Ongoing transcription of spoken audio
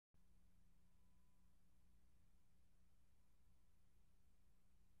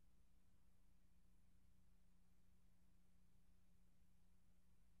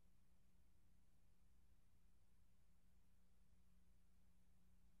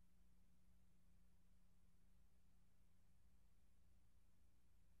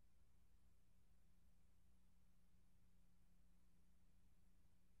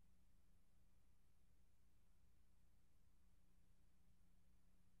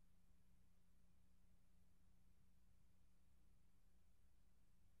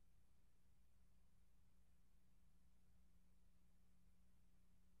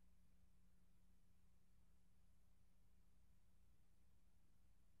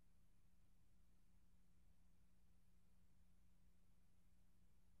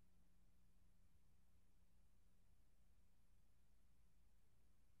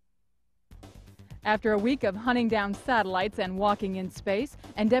After a week of hunting down satellites and walking in space,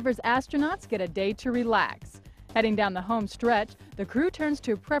 Endeavour's astronauts get a day to relax. Heading down the home stretch, the crew turns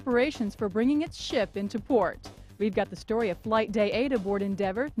to preparations for bringing its ship into port. We've got the story of Flight Day 8 aboard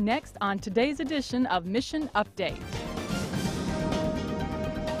Endeavour next on today's edition of Mission Update.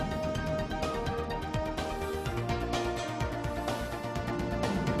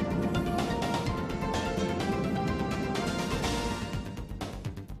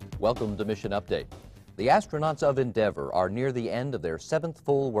 Welcome to Mission Update. The astronauts of Endeavour are near the end of their 7th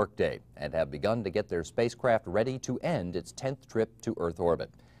full workday and have begun to get their spacecraft ready to end its 10th trip to Earth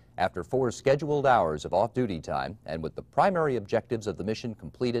orbit. After 4 scheduled hours of off-duty time and with the primary objectives of the mission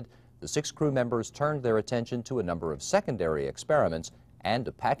completed, the 6 crew members turned their attention to a number of secondary experiments and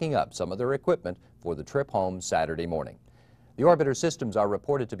to packing up some of their equipment for the trip home Saturday morning. The orbiter systems are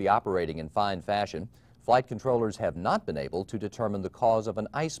reported to be operating in fine fashion. Flight controllers have not been able to determine the cause of an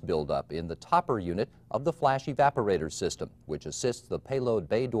ice buildup in the topper unit of the flash evaporator system, which assists the payload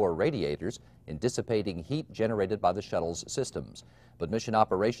bay door radiators in dissipating heat generated by the shuttle's systems. But Mission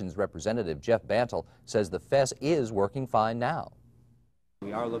Operations Representative Jeff Bantle says the FES is working fine now.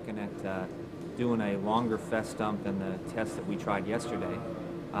 We are looking at doing a longer FES dump than the test that we tried yesterday.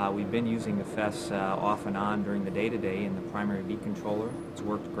 We've been using the FES off and on during the day-to-day in the primary V controller. It's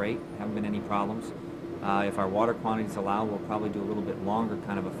worked great, haven't been any problems. If our water quantities allow, we'll probably do a little bit longer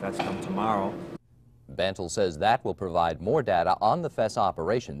kind of a FES dump tomorrow. Bantle says that will provide more data on the FES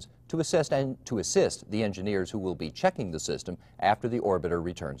operations to assist the engineers who will be checking the system after the orbiter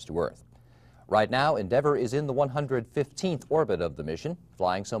returns to Earth. Right now, Endeavour is in the 115th orbit of the mission,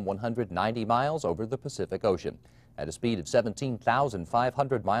 flying some 190 miles over the Pacific Ocean. At a speed of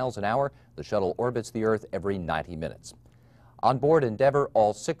 17,500 miles an hour, the shuttle orbits the Earth every 90 minutes. On board Endeavour,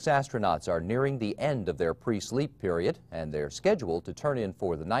 all 6 astronauts are nearing the end of their pre-sleep period, and they're scheduled to turn in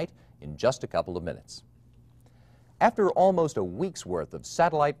for the night in just a couple of minutes. After almost a week's worth of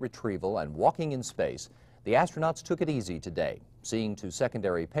satellite retrieval and walking in space, the astronauts took it easy today, seeing to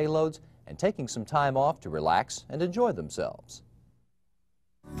secondary payloads and taking some time off to relax and enjoy themselves.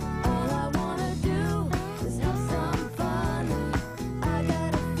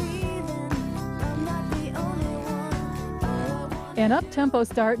 An up-tempo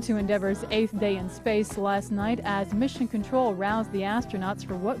start to Endeavour's 8th day in space last night as Mission Control roused the astronauts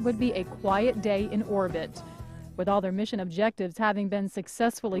for what would be a quiet day in orbit. With all their mission objectives having been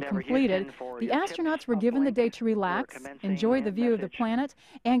successfully completed, the astronauts were given the day to relax, enjoy the view of the planet,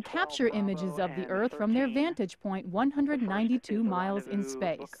 and capture images of the Earth from their vantage point 192 miles in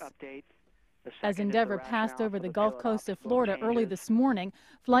space. As Endeavour passed over the Gulf Coast of Florida early this morning,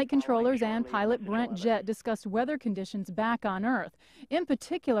 flight controllers and pilot Brent Jett discussed weather conditions back on Earth, in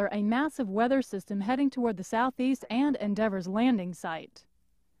particular a massive weather system heading toward the southeast and Endeavour's landing site.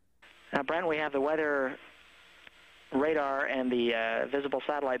 Now, Brent, we have the weather radar and the visible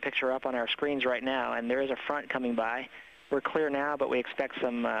satellite picture up on our screens right now, and there is a front coming by. We're clear now, but we expect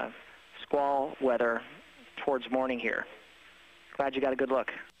some squall weather towards morning here. Glad you got a good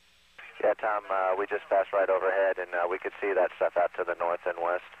look. Yeah, Tom, we just passed right overhead, and we could see that stuff out to the north and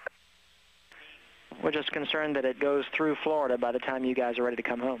west. We're just concerned that it goes through Florida by the time you guys are ready to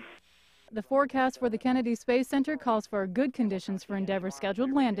come home. The forecast for the Kennedy Space Center calls for good conditions for Endeavour's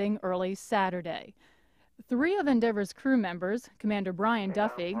scheduled landing early Saturday. 3 of Endeavour's crew members, Commander Brian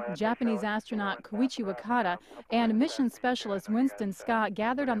Duffy, Japanese astronaut Koichi Wakata, and mission specialist Winston Scott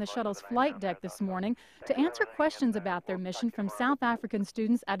gathered on the shuttle's flight deck this morning to answer questions about their mission from South African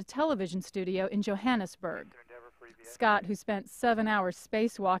students at a television studio in Johannesburg. Scott, who spent 7 hours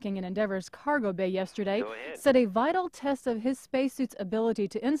spacewalking in Endeavour's cargo bay yesterday, said a vital test of his spacesuit's ability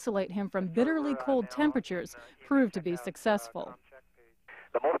to insulate him from bitterly cold temperatures proved to be successful.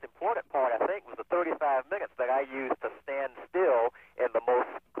 The most important part, I think, was the 35 minutes that I used to stand still in the most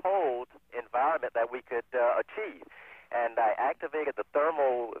cold environment that we could achieve. And I activated the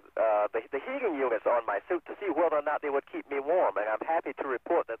thermal, the heating units on my suit to see whether or not they would keep me warm. And I'm happy to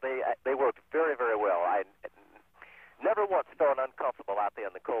report that they worked very, very well. I never once felt uncomfortable out there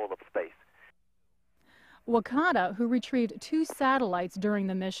in the cold of space. Wakata, who retrieved 2 satellites during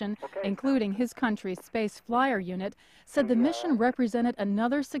the mission, including his country's Space Flyer unit, said the mission represented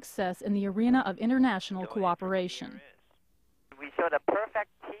another success in the arena of international cooperation. We showed a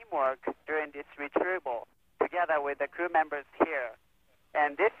perfect teamwork during this retrieval together with the crew members here.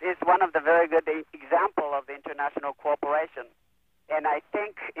 And this is one of the very good example of the international cooperation. And I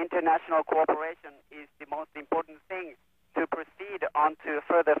think international cooperation is the most important thing to proceed onto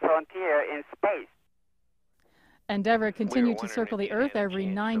further frontier in space. Endeavour continued to circle the Earth every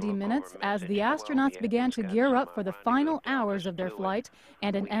 90 minutes as the astronauts began to gear up for the final hours of their flight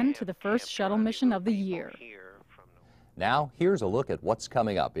and an end to the first shuttle mission of the year. Now, here's a look at what's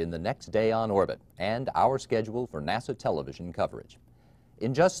coming up in the next day on orbit and our schedule for NASA television coverage.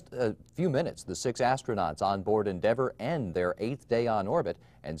 In just a few minutes, the 6 astronauts on board Endeavour end their 8th day on orbit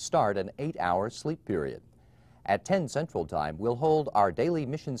and start an 8-hour sleep period. At 10 Central Time, we'll hold our daily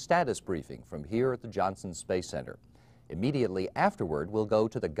mission status briefing from here at the Johnson Space Center. Immediately afterward, we'll go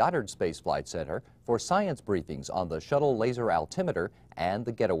to the Goddard Space Flight Center for science briefings on the shuttle laser altimeter and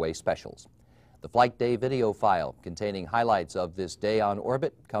the getaway specials. The Flight Day video file containing highlights of this day on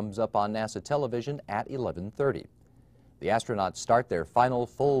orbit comes up on NASA television at 11:30. The astronauts start their final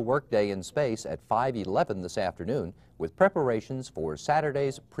full workday in space at 5:11 this afternoon with preparations for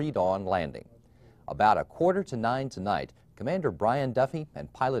Saturday's pre-dawn landing. About 8:45 tonight, Commander Brian Duffy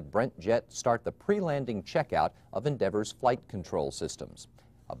and pilot Brent Jett start the pre-landing checkout of Endeavour's flight control systems.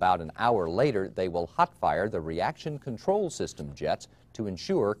 About an hour later, they will hot-fire the reaction control system jets to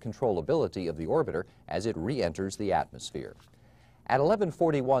ensure controllability of the orbiter as it re-enters the atmosphere. At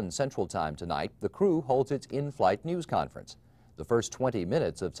 11:41 Central Time tonight, the crew holds its in-flight news conference. The first 20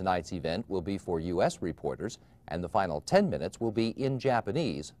 minutes of tonight's event will be for U.S. reporters, and the final 10 minutes will be in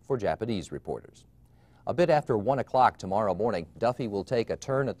Japanese for Japanese reporters. A bit after 1 o'clock tomorrow morning, Duffy will take a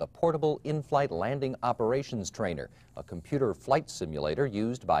turn at the Portable In-Flight Landing Operations Trainer, a computer flight simulator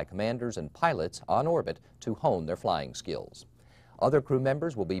used by commanders and pilots on orbit to hone their flying skills. Other crew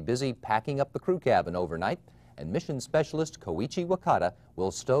members will be busy packing up the crew cabin overnight, and mission specialist Koichi Wakata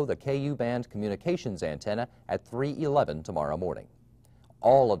will stow the KU-band communications antenna at 3:11 tomorrow morning.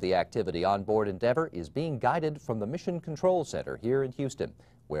 All of the activity on board Endeavour is being guided from the Mission Control Center here in Houston,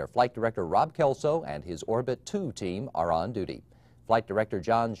 where Flight Director Rob Kelso and his Orbit 2 team are on duty. Flight Director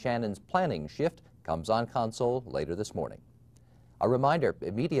John Shannon's planning shift comes on console later this morning. A reminder,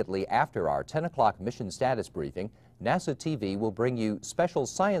 immediately after our 10 o'clock mission status briefing, NASA TV will bring you special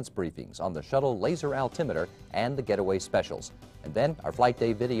science briefings on the shuttle laser altimeter and the getaway specials. And then our Flight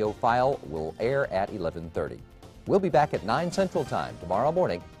Day video file will air at 11:30. We'll be back at 9 Central Time tomorrow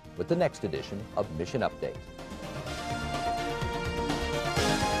morning with the next edition of Mission Update.